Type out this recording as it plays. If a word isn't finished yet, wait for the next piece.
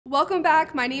Welcome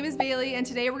back, my name is Bailey, and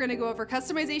today we're gonna go over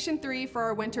customization 3 for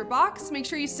our winter box. Make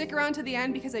sure you stick around to the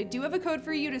end because I do have a code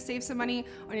for you to save some money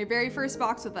on your very first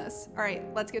box with us. All right,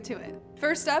 let's get to it.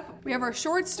 First up, we have our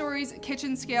Short Stories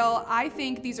kitchen scale. I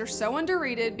think these are so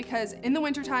underrated because in the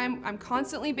wintertime, I'm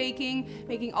constantly baking,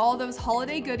 making all those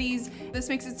holiday goodies. This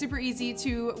makes it super easy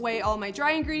to weigh all my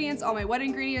dry ingredients, all my wet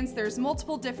ingredients. There's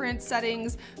multiple different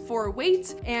settings for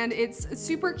weight, and it's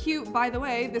super cute. By the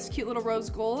way, this cute little rose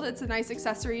gold, it's a nice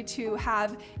accessory to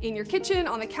have in your kitchen,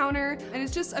 on the counter, and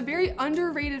it's just a very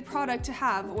underrated product to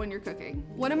have when you're cooking.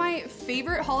 One of my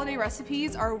favorite holiday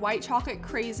recipes are white chocolate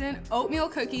craisin oatmeal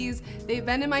cookies. They've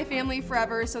been in my family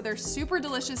forever, so they're super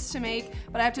delicious to make,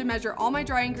 but I have to measure all my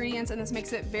dry ingredients, and this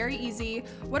makes it very easy.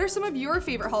 What are some of your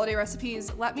favorite holiday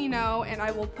recipes? Let me know, and I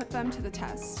will put them to the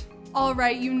test. All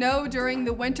right, you know during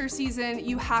the winter season,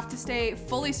 you have to stay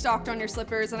fully stocked on your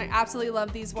slippers, and I absolutely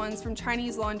love these ones from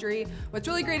Chinese Laundry. What's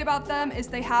really great about them is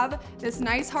they have this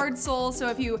nice hard sole, so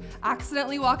if you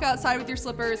accidentally walk outside with your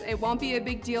slippers, it won't be a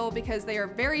big deal because they are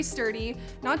very sturdy,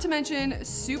 not to mention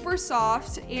super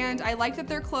soft, and I like that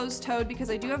they're closed-toed because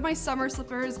I do have my summer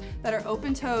slippers that are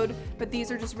open-toed, but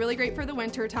these are just really great for the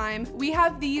winter time. We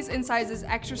have these in sizes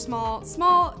extra small,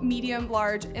 small, medium,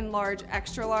 large, and large,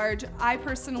 extra large. I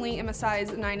personally am a size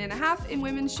 9.5 in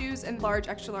women's shoes, and large,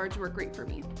 extra large work great for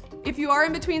me. If you are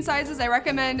in between sizes, I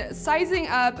recommend sizing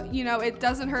up. You know, it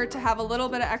doesn't hurt to have a little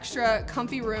bit of extra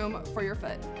comfy room for your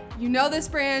foot. You know this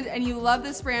brand and you love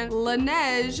this brand,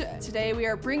 Laneige. Today we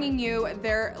are bringing you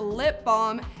their lip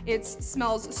balm. It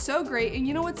smells so great, and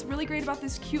you know what's really great about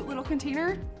this cute little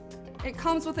container? It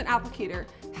comes with an applicator.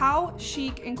 How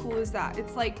chic and cool is that?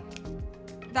 It's like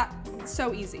that.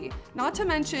 So easy. Not to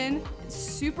mention,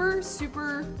 super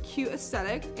cute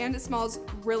aesthetic, and it smells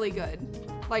really good.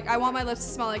 Like, I want my lips to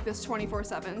smell like this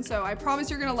 24/7, so I promise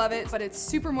you're gonna love it, but it's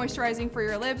super moisturizing for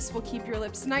your lips, will keep your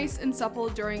lips nice and supple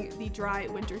during the dry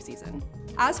winter season.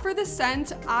 As for the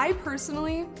scent, I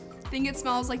personally think it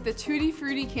smells like the Tutti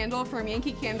Frutti candle from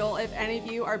Yankee Candle. If any of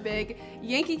you are big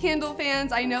Yankee Candle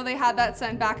fans, I know they had that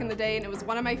scent back in the day and it was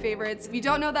one of my favorites. If you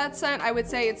don't know that scent, I would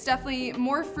say it's definitely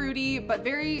more fruity, but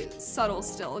very subtle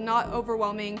still, not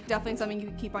overwhelming. Definitely something you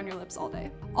can keep on your lips all day.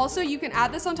 Also, you can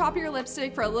add this on top of your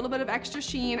lipstick for a little bit of extra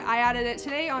sheen. I added it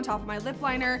today on top of my lip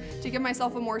liner to give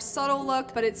myself a more subtle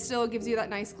look, but it still gives you that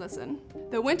nice glisten.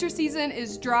 The winter season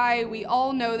is dry, we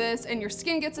all know this, and your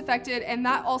skin gets affected, and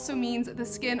that also means the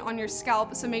skin on your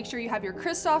scalp, so make sure you have your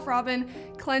Christophe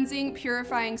Cleansing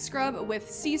Purifying Scrub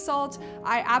with sea salt.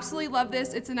 I absolutely love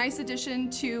this. It's a nice addition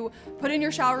to put in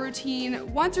your shower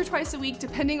routine once or twice a week,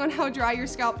 depending on how dry your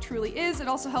scalp truly is. It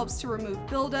also helps to remove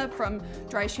buildup from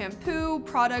dry shampoo,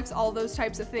 products, all those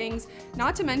types of things.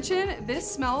 Not to mention, this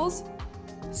smells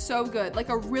so good, like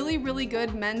a really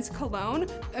good men's cologne.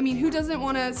 I mean, who doesn't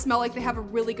want to smell like they have a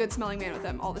really good smelling man with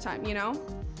them all the time, you know?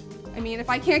 I mean, if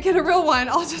I can't get a real one,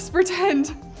 I'll just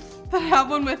pretend that I have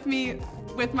one with me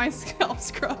with my scalp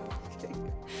scrub.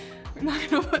 I'm not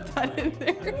gonna put that in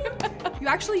there. You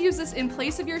actually use this in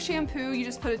place of your shampoo. You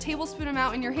just put a tablespoon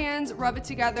amount in your hands, rub it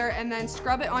together, and then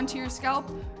scrub it onto your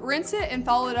scalp, rinse it, and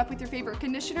follow it up with your favorite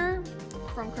conditioner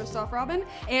from Christophe,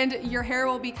 and your hair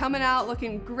will be coming out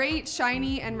looking great,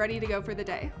 shiny, and ready to go for the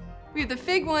day. We have the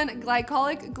Fig One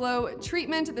Glycolic Glow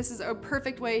Treatment. This is a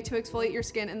perfect way to exfoliate your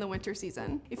skin in the winter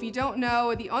season. If you don't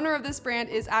know, the owner of this brand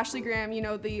is Ashley Graham, you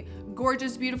know, the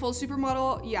gorgeous, beautiful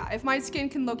supermodel. Yeah, if my skin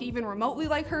can look even remotely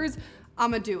like hers,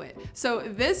 I'ma do it. So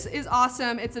this is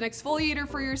awesome. It's an exfoliator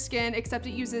for your skin, except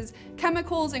it uses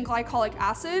chemicals and glycolic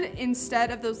acid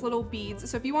instead of those little beads.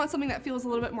 So if you want something that feels a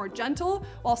little bit more gentle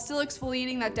while still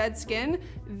exfoliating that dead skin,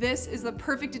 this is the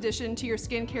perfect addition to your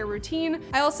skincare routine.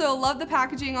 I also love the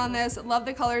packaging on this, love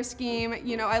the color scheme.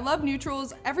 You know, I love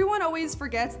neutrals. Everyone always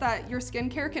forgets that your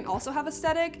skincare can also have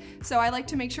aesthetic. So I like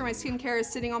to make sure my skincare is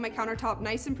sitting on my countertop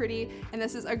nice and pretty, and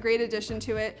this is a great addition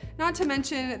to it. Not to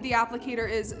mention the applicator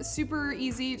is super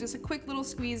easy, just a quick little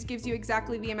squeeze gives you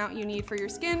exactly the amount you need for your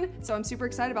skin. So I'm super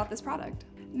excited about this product.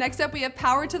 Next up, we have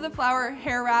Power to the Flower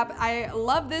Hair Wrap. I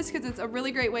love this because it's a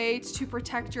really great way to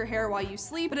protect your hair while you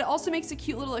sleep, but it also makes a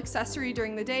cute little accessory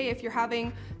during the day if you're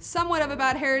having somewhat of a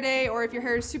bad hair day, or if your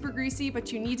hair is super greasy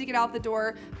but you need to get out the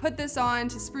door. Put this on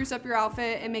to spruce up your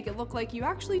outfit and make it look like you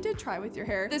actually did try with your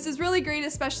hair. This is really great,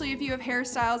 especially if you have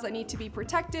hairstyles that need to be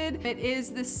protected. It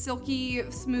is this silky,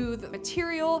 smooth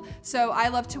material, so I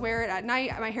love to wear it at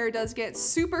night. My hair does get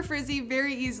super frizzy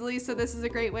very easily, so this is a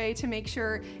great way to make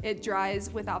sure it dries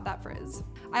without that frizz.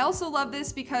 I also love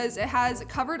this because it has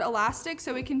covered elastic,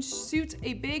 so it can suit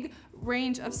a big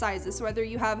range of sizes. So whether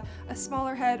you have a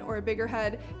smaller head or a bigger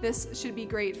head, this should be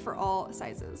great for all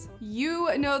sizes.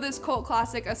 You know this cult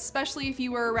classic, especially if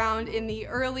you were around in the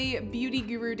early beauty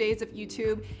guru days of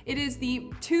YouTube. It is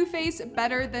the Too Faced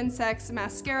Better Than Sex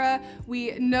mascara.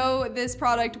 We know this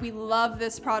product, we love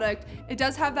this product. It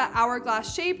does have that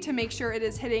hourglass shape to make sure it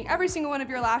is hitting every single one of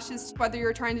your lashes, whether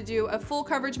you're trying to do a full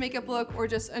coverage makeup look or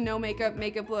just a no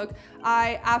makeup look.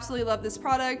 I absolutely love this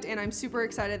product and I'm super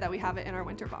excited that we have it in our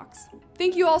winter box.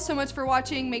 Thank you all so much for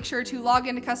watching. Make sure to log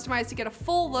into Customize to get a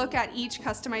full look at each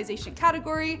customization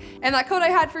category. And that code I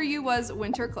had for you was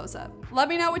Winter Close-Up. Let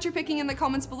me know what you're picking in the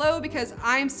comments below because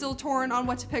I'm still torn on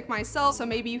what to pick myself, so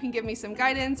maybe you can give me some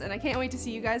guidance, and I can't wait to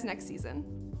see you guys next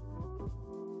season.